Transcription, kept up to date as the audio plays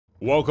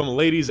Welcome,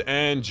 ladies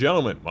and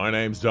gentlemen. My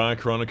name's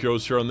Dychronic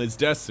here on this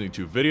Destiny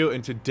 2 video,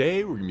 and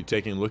today we're going to be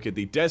taking a look at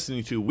the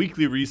Destiny 2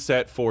 weekly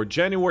reset for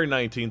January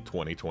 19th,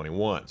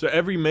 2021. So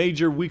every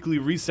major weekly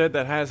reset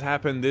that has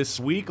happened this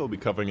week, I'll be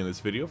covering in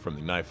this video, from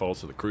the Nightfall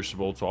to the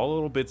Crucible to all the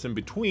little bits in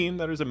between.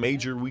 That is a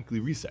major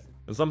weekly reset.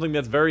 And something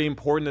that's very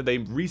important that they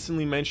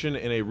recently mentioned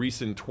in a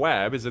recent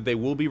TWAB is that they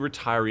will be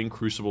retiring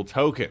Crucible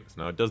tokens.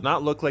 Now, it does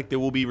not look like they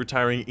will be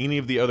retiring any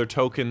of the other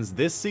tokens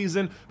this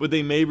season, but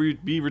they may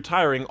be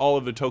retiring all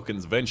of the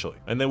tokens eventually.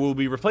 And then we'll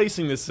be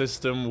replacing this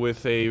system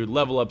with a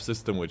level up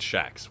system with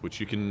shacks, which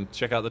you can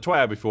check out the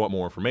TWAB if you want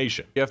more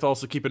information. You have to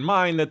also keep in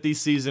mind that the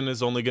season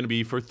is only going to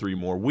be for 3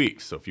 more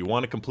weeks. So if you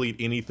want to complete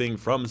anything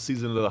from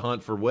Season of the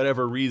Hunt for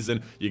whatever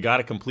reason, you got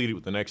to complete it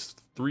with the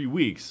next 3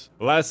 weeks.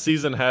 The last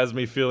season has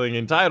me feeling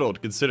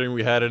entitled, considering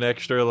we had an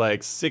extra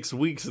like 6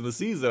 weeks in the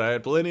season. I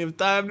had plenty of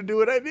time to do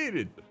what I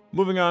needed.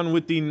 Moving on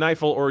with the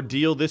Nightfall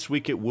ordeal, this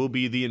week it will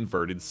be the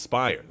Inverted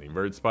Spire. The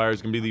Inverted Spire is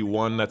going to be the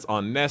one that's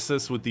on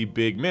Nessus with the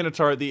big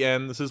Minotaur at the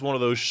end. This is one of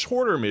those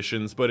shorter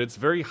missions, but it's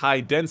very high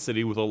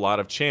density with a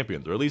lot of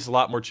champions, or at least a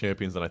lot more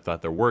champions than I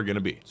thought there were going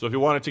to be. So if you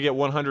wanted to get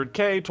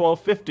 100k,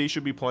 1250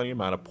 should be plenty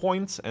amount of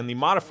points, and the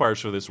modifiers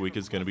for this week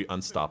is going to be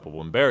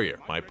Unstoppable and Barrier,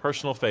 my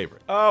personal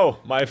favorite. Oh,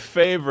 my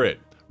favorite!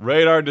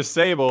 Radar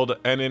disabled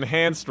and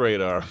enhanced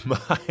radar,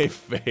 my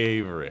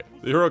favorite.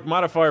 The heroic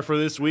modifier for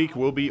this week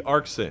will be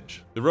Arc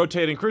Cinch. The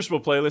rotating Crucible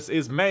playlist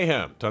is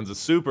mayhem. Tons of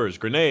supers,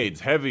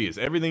 grenades, heavies,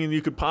 everything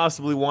you could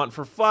possibly want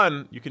for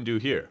fun, you can do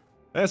here.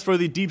 As for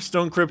the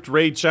Deepstone Crypt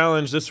Raid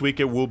Challenge, this week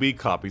it will be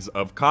Copies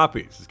of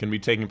Copies. It's going to be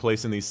taking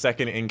place in the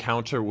second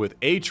encounter with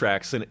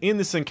Atrax, and in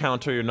this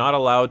encounter you're not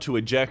allowed to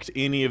eject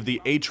any of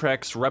the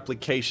Atrax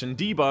replication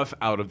debuff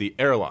out of the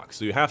airlock.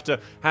 So you have to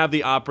have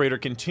the operator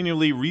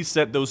continually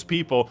reset those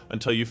people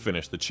until you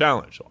finish the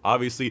challenge. So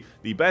obviously,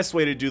 the best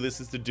way to do this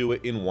is to do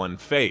it in one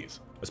phase.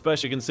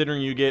 Especially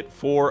considering you get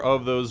 4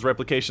 of those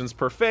replications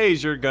per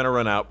phase, you're gonna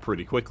run out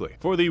pretty quickly.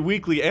 For the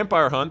weekly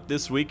Empire Hunt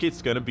this week,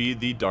 it's gonna be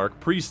the Dark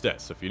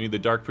Priestess. If you need the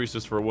Dark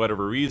Priestess for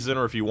whatever reason,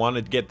 or if you want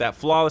to get that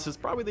Flawless, it's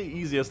probably the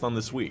easiest on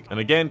this week. And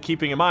again,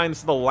 keeping in mind, this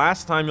is the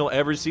last time you'll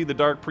ever see the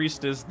Dark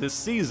Priestess this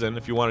season,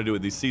 if you want to do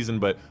it this season,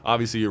 but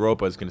obviously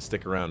Europa is gonna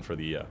stick around for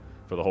the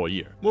whole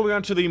year. Moving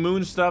on to the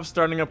moon stuff,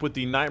 starting up with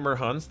the Nightmare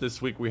Hunts. This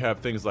week we have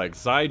things like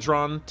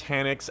Zydron,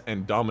 Tanyx,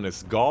 and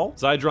Dominus Gaul.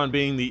 Zydron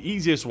being the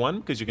easiest one,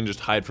 because you can just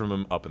hide from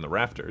him up in the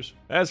rafters.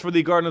 As for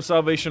the Garden of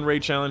Salvation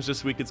raid challenge,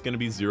 this week it's going to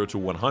be 0 to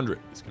 100.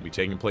 It's going to be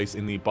taking place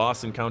in the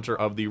boss encounter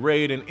of the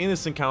raid, and in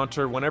this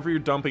encounter, whenever you're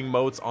dumping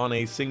motes on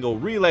a single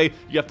relay,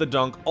 you have to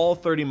dunk all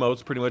 30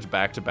 motes pretty much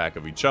back to back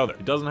of each other.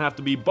 It doesn't have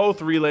to be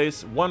both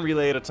relays. One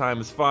relay at a time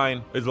is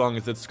fine, as long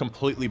as it's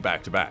completely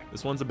back to back.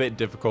 This one's a bit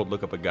difficult.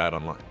 Look up a guide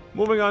online.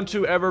 Moving on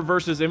to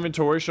Eververse's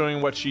inventory,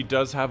 showing what she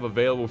does have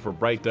available for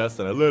Bright Dust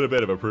and a little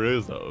bit of a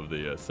perusal of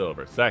the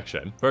silver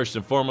section. First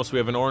and foremost, we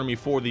have an ornament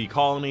for the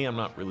colony. I'm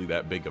not really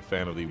that big a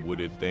fan of the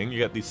wooded thing. You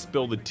got the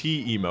Spill the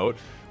Tea emote,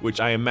 which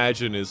I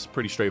imagine is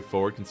pretty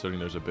straightforward considering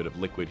there's a bit of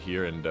liquid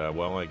here, and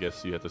well, I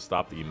guess you have to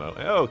stop the emote.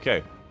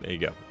 Okay, there you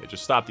go. Yeah,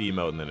 just stop the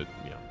emote and then it,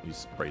 you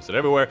sprays it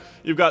everywhere.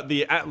 You've got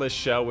the Atlas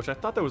Shell, which I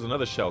thought there was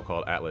another shell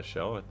called Atlas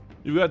Shell.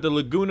 You've got the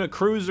Laguna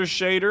Cruiser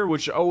shader,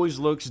 which always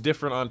looks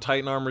different on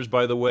Titan armors,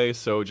 by the way,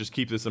 so just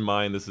keep this in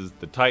mind. This is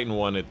the Titan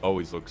one. It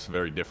always looks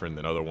very different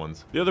than other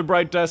ones. The other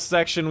Bright Dust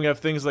section, we have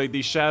things like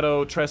the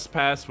Shadow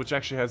Trespass, which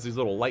actually has these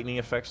little lightning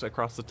effects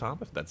across the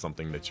top, if that's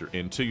something that you're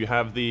into. You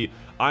have the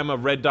I'm a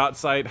Red Dot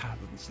site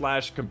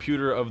 /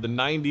 computer of the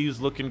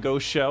 90s looking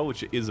ghost shell,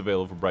 which is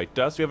available for Bright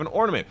Dust. You have an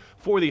ornament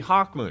for the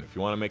Hawkmoon. If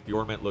you want to make the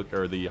ornament look,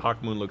 or the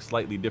Hawkmoon look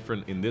slightly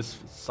different in this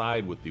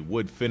side with the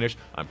wood finish,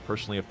 I'm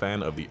personally a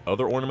fan of the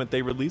other ornament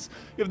they release.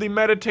 You have the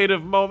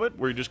meditative moment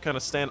where you just kind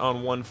of stand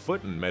on one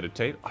foot and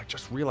meditate. I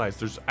just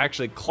realized there's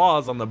actually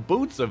claws on the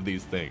boots of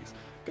these things.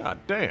 God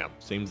damn.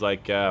 Seems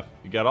like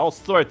you got all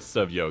sorts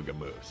of yoga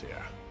moves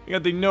here. You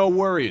got the No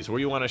Worries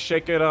where you want to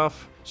shake it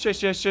off.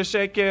 Shake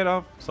it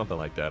off. Something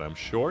like that, I'm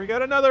sure. You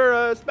got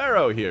another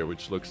sparrow here,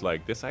 which looks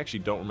like this. I actually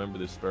don't remember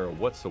this sparrow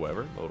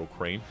whatsoever. A little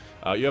crane.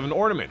 You have an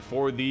ornament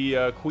for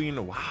the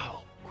Queen.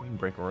 Wow. Queen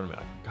Breaker ornament.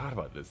 I forgot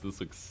about this. This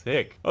looks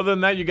sick. Other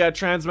than that, you got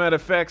transmat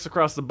effects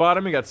across the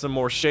bottom. You got some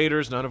more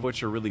shaders, none of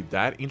which are really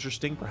that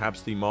interesting.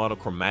 Perhaps the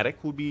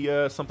monochromatic would be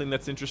something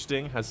that's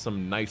interesting. Has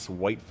some nice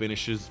white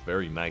finishes.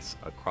 Very nice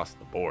across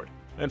the board.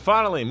 And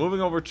finally,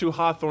 moving over to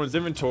Hawthorne's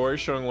inventory,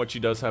 showing what she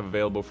does have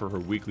available for her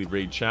weekly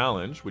raid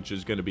challenge, which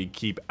is going to be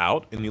Keep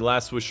Out. In the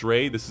Last Wish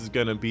raid, this is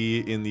going to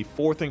be in the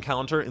 4th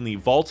encounter, in the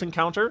Vault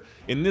encounter.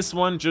 In this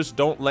one, just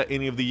don't let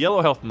any of the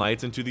Yellow Health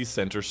Knights into the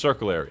center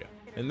circle area.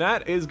 And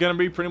that is going to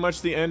be pretty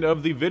much the end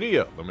of the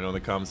video. Let me know in the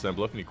comments down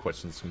below if any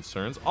questions,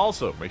 concerns.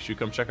 Also, make sure you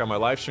come check out my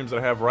live streams that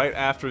I have right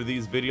after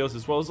these videos,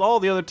 as well as all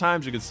the other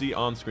times you can see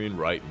on screen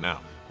right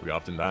now. We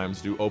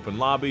oftentimes do open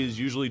lobbies,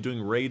 usually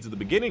doing raids at the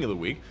beginning of the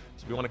week.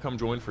 So if you want to come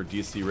join for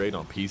DSC raid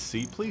on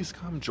PC, please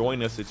come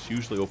join us. It's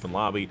usually open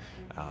lobby,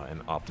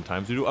 and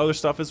oftentimes we do other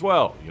stuff as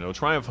well. You know,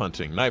 Triumph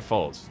hunting,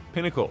 Nightfalls,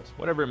 Pinnacles,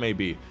 whatever it may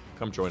be.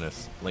 come join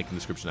us. Link in the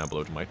description down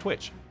below to my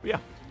Twitch. But yeah,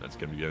 that's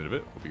gonna be the end of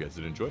it. Hope you guys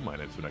did enjoy. My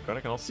name's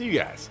Dychronic, and I'll see you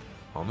guys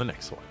on the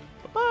next one.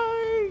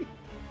 Bye-bye!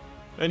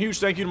 And huge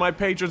thank you to my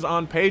patrons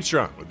on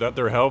Patreon. Without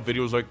their help,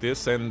 videos like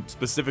this, and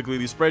specifically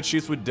these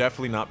spreadsheets, would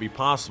definitely not be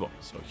possible.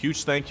 So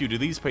huge thank you to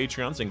these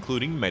Patreons,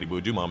 including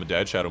Medibudu, Mama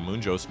Dad, Shadow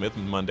Moon, Joe Smith,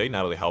 Monday,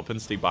 Natalie Halpin,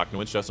 Steve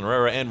Bachmanowicz, Justin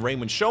Herrera, and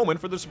Raymond Showman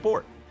for their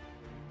support.